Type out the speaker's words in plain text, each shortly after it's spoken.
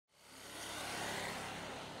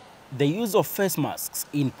The use of face masks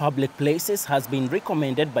in public places has been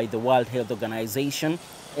recommended by the World Health Organization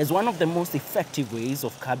as one of the most effective ways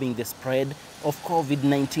of curbing the spread of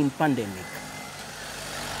COVID-19 pandemic.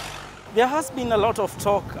 There has been a lot of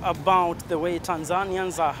talk about the way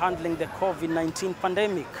Tanzanians are handling the COVID-19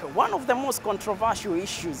 pandemic. One of the most controversial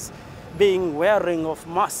issues being wearing of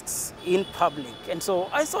masks in public. And so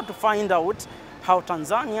I sought to find out how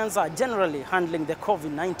Tanzanians are generally handling the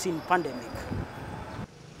COVID-19 pandemic.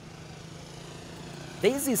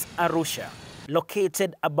 This is Arusha,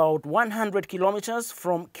 located about 100 kilometers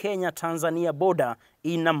from Kenya-Tanzania border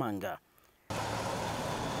in Namanga.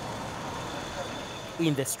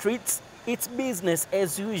 In the streets, it's business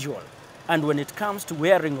as usual. And when it comes to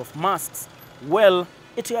wearing of masks, well,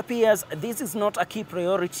 it appears this is not a key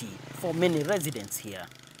priority for many residents here.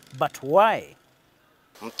 But why?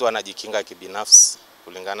 Mtu anajikinga kibinafsi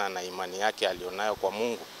kulingana na imani yake alionayo kwa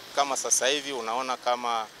Mungu. Kama sasa hivi unaona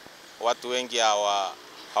kama watu wengi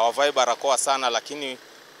hawavai barakoa sana, lakini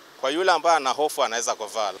kwa yule ambaye ana hofu anaweza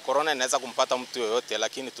kuvaa. Corona inaweza kumpata mtu yoyote,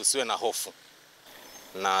 lakini tusiwe na hofu.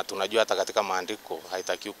 Na tunajua hata katika maandiko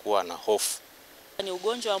haitakiwi kuwa na hofu. Ni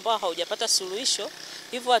ugonjwa ambao haujapata suluhisho,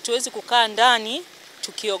 hivyo hatuwezi kukaa ndani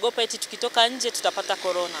tukiogopa eti tukitoka nje tutapata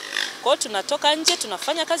corona. Kwa hiyo tunatoka nje,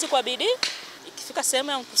 tunafanya kazi kwa bidii, ikifika sehemu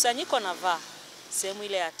ya mkusanyiko na vaa sehemu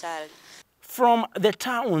ile hatari. From the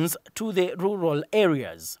towns to the rural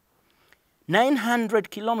areas. 900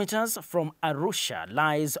 kilometers from Arusha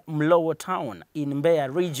lies Mlowo town in Mbeya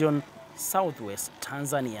region, southwest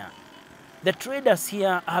Tanzania. The traders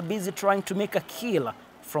here are busy trying to make a kill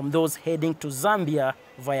from those heading to Zambia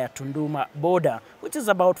via Tunduma border, which is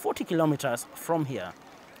about 40 kilometers from here.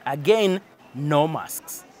 Again, no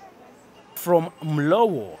masks. From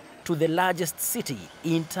Mlowo to the largest city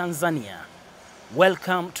in Tanzania.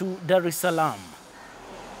 Welcome to Dar es Salaam.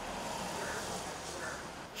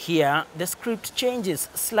 Here, the script changes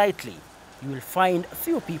slightly. You will find a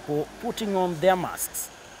few people putting on their masks.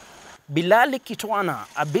 Bilali Kitwana,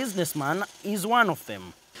 a businessman, is one of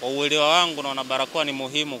them. Kwa uelewa wangu naona barakoa ni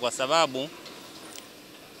muhimu kwa sababu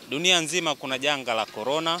dunia nzima kuna janga la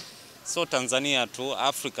corona, so Tanzania tu,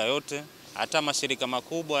 Afrika yote, hata mashirika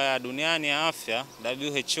makubwa ya duniani ya afya,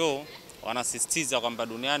 WHO, wanasisitiza kwamba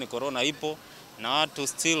duniani corona ipo na watu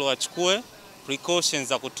still wachukue precautions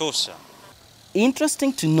za kutosha.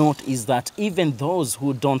 Interesting to note is that even those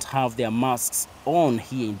who don't have their masks on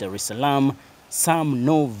here in Dar es Salaam, some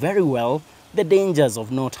know very well the dangers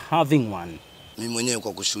of not having one. Mimi mwenyewe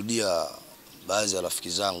kwa kushuhudia baadhi ya rafiki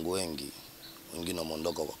zangu wengine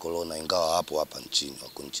wameondoka kwa corona, ingawa hapo hapa nchini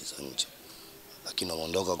wako nchi za nje, lakini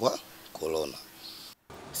wameondoka kwa corona.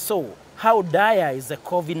 So, how dire is the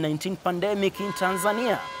COVID-19 pandemic in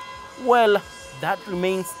Tanzania? Well, that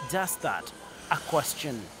remains just that, a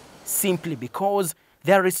question. Simply because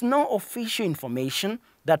there is no official information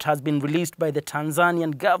that has been released by the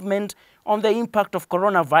Tanzanian government on the impact of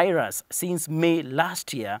coronavirus since May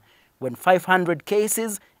last year, when 500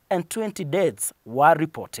 cases and 20 deaths were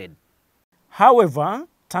reported. However,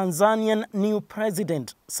 Tanzanian new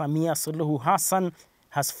President Samia Suluhu Hassan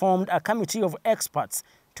has formed a committee of experts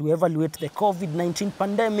to evaluate the COVID-19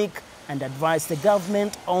 pandemic and advise the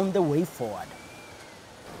government on the way forward.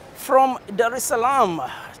 From Dar es Salaam,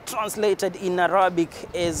 translated in Arabic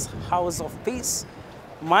as House of Peace,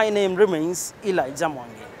 my name remains Elijah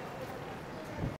Mwangi.